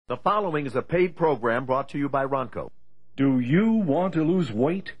The following is a paid program brought to you by Ronco. Do you want to lose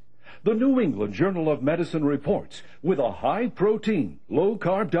weight? The New England Journal of Medicine reports with a high-protein,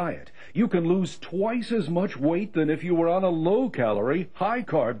 low-carb diet, you can lose twice as much weight than if you were on a low-calorie,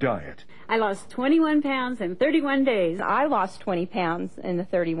 high-carb diet. I lost 21 pounds in 31 days. I lost 20 pounds in the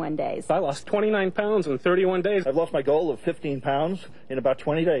 31 days. I lost 29 pounds in 31 days. I've lost my goal of 15 pounds in about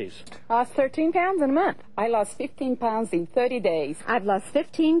 20 days. I lost 13 pounds in a month. I lost 15 pounds in 30 days. I've lost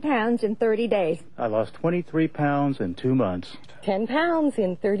 15 pounds in 30 days. I lost 23 pounds in 2 months. 10 pounds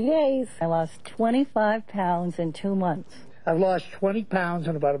in 30 days. I lost 25 pounds in 2 months. I've lost 20 pounds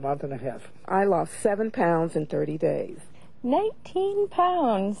in about a month and a half. I lost 7 pounds in 30 days. 19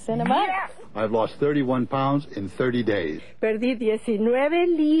 pounds in a month. Yes! I've lost 31 pounds in 30 days. Perdí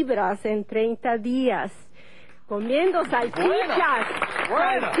 19 libras en 30 días. Comiendo salchichas.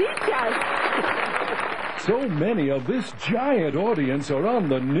 Salchichas. So many of this giant audience are on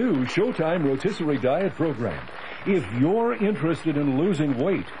the new Showtime Rotisserie Diet program. If you're interested in losing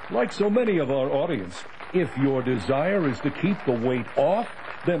weight, like so many of our audience, if your desire is to keep the weight off,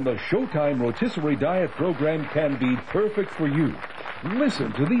 then the Showtime Rotisserie Diet program can be perfect for you.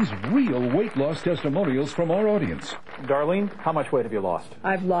 Listen to these real weight loss testimonials from our audience. Darlene, how much weight have you lost?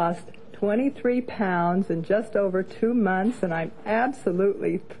 I've lost 23 pounds in just over 2 months, and I'm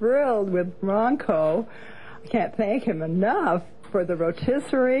absolutely thrilled with Ronco. I can't thank him enough for the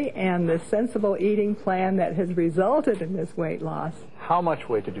rotisserie and the sensible eating plan that has resulted in this weight loss. How much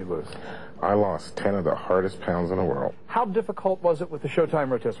weight did you lose? I lost 10 of the hardest pounds in the world. How difficult was it with the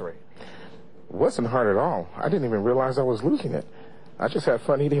Showtime Rotisserie? It wasn't hard at all. I didn't even realize I was losing it. I just had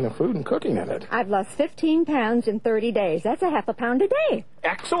fun eating the food and cooking in it. I've lost 15 pounds in 30 days. That's a half a pound a day.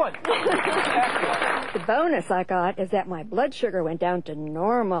 Excellent. Excellent. The bonus I got is that my blood sugar went down to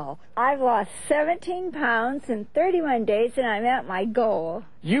normal. I've lost 17 pounds in 31 days, and I'm at my goal.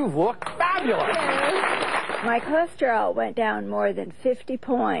 You look fabulous. My cholesterol went down more than 50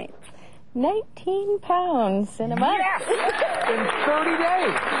 points. 19 pounds in a month. Yes! In 30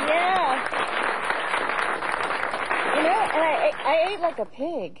 days. Yeah. You know, and I ate like a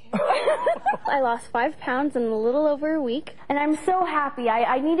pig. I lost 5 pounds in a little over a week, and I'm so happy.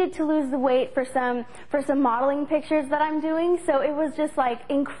 I needed to lose the weight for some modeling pictures that I'm doing, so it was just like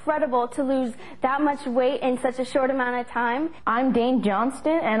incredible to lose that much weight in such a short amount of time. I'm Dane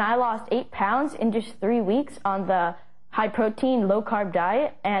Johnston, and I lost 8 pounds in just 3 weeks on the high-protein, low-carb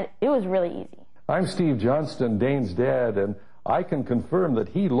diet, and it was really easy. I'm Steve Johnston, Dane's dad, and I can confirm that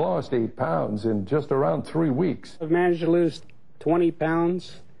he lost 8 pounds in just around 3 weeks. I've managed to lose 20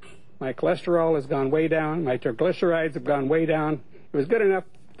 pounds. My cholesterol has gone way down. My triglycerides have gone way down. It was good enough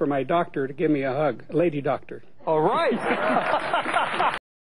for my doctor to give me a hug, a lady doctor. All right.